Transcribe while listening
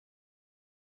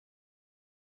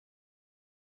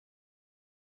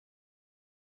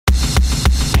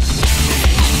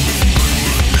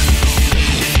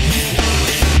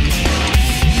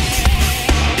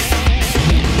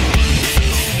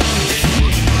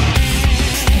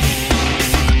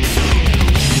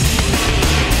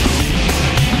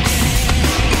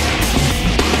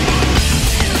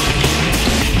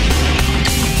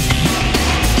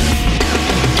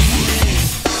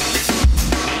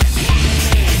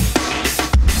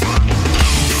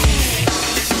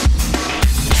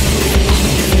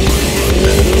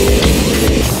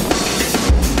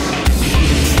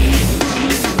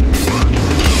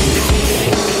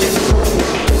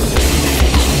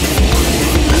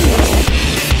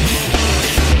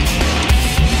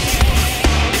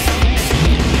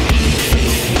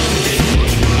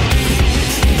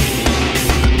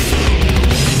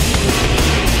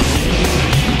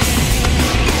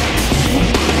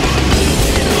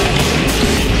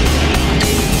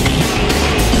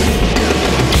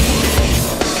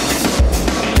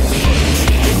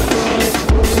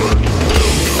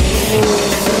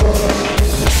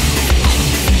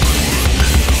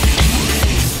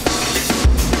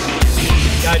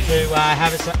to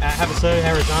Havasu,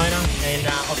 Arizona in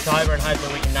October, and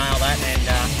hopefully we can nail that and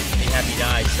be happy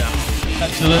days. So.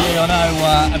 Absolutely, I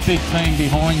know a big team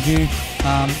behind you.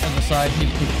 As I say,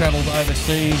 you've travelled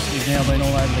overseas, you've now been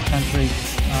all over the country.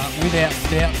 Without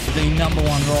doubt, the #1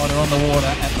 rider on the water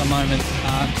at the moment.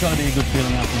 It's got to be a good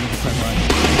feeling after the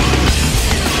preparation.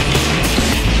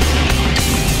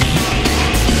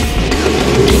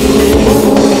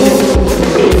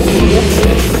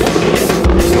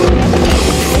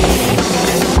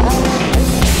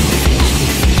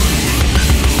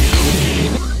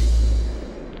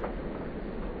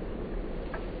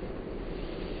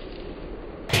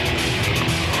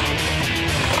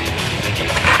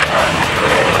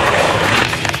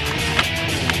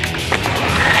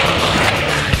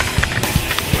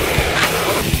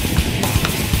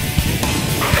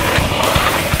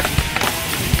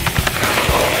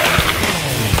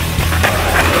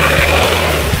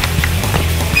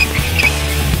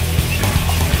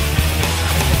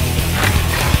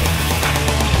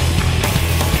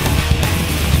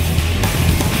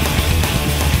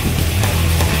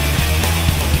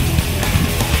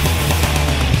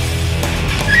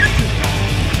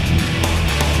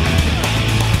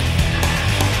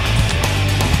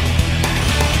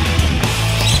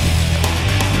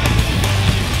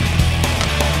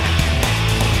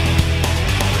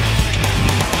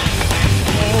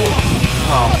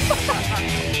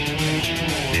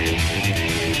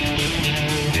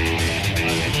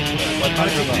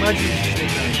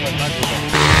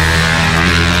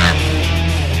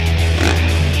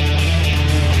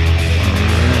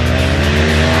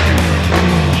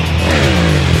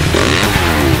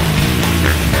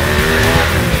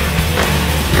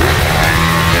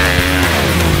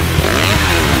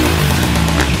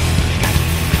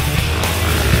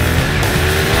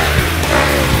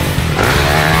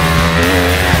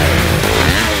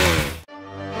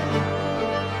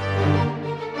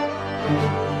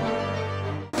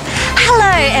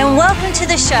 And welcome to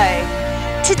the show.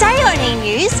 Today on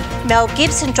E-News, Mel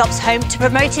Gibson drops home to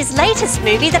promote his latest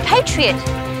movie, The Patriot.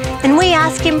 And we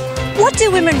ask him, what do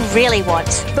women really want?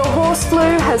 The horse flu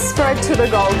has spread to the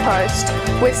Gold Coast,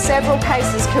 with several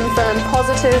cases confirmed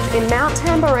positive in Mount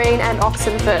Tamborine and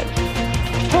Oxenford.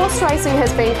 Horse racing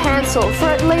has been cancelled for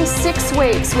at least 6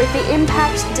 weeks, with the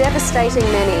impact devastating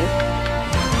many.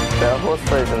 The horse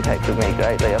flu has impacted me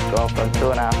greatly. I've gone from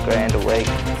 $2.5 grand a week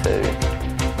to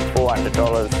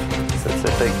 $400, so it's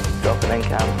a big drop in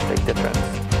income, big difference.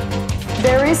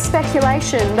 There is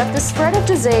speculation that the spread of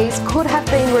disease could have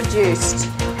been reduced.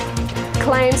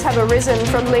 Claims have arisen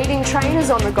from leading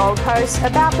trainers on the Gold Coast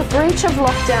about the breach of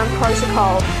lockdown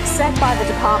protocol set by the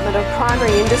Department of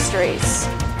Primary Industries.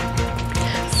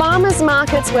 Farmers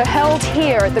markets were held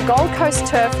here at the Gold Coast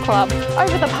Turf Club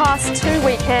over the past 2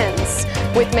 weekends,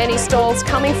 with many stalls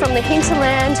coming from the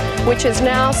hinterland, which is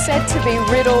now said to be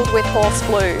riddled with horse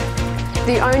flu.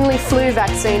 The only flu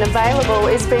vaccine available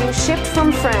is being shipped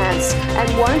from France and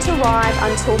won't arrive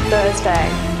until Thursday.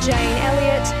 Jane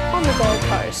Elliott on the Gold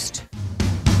Coast.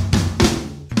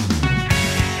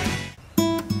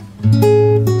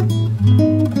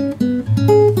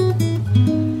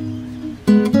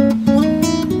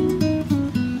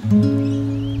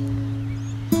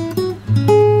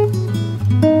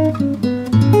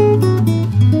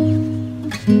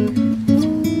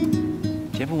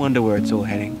 Wonder where it's all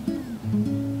heading.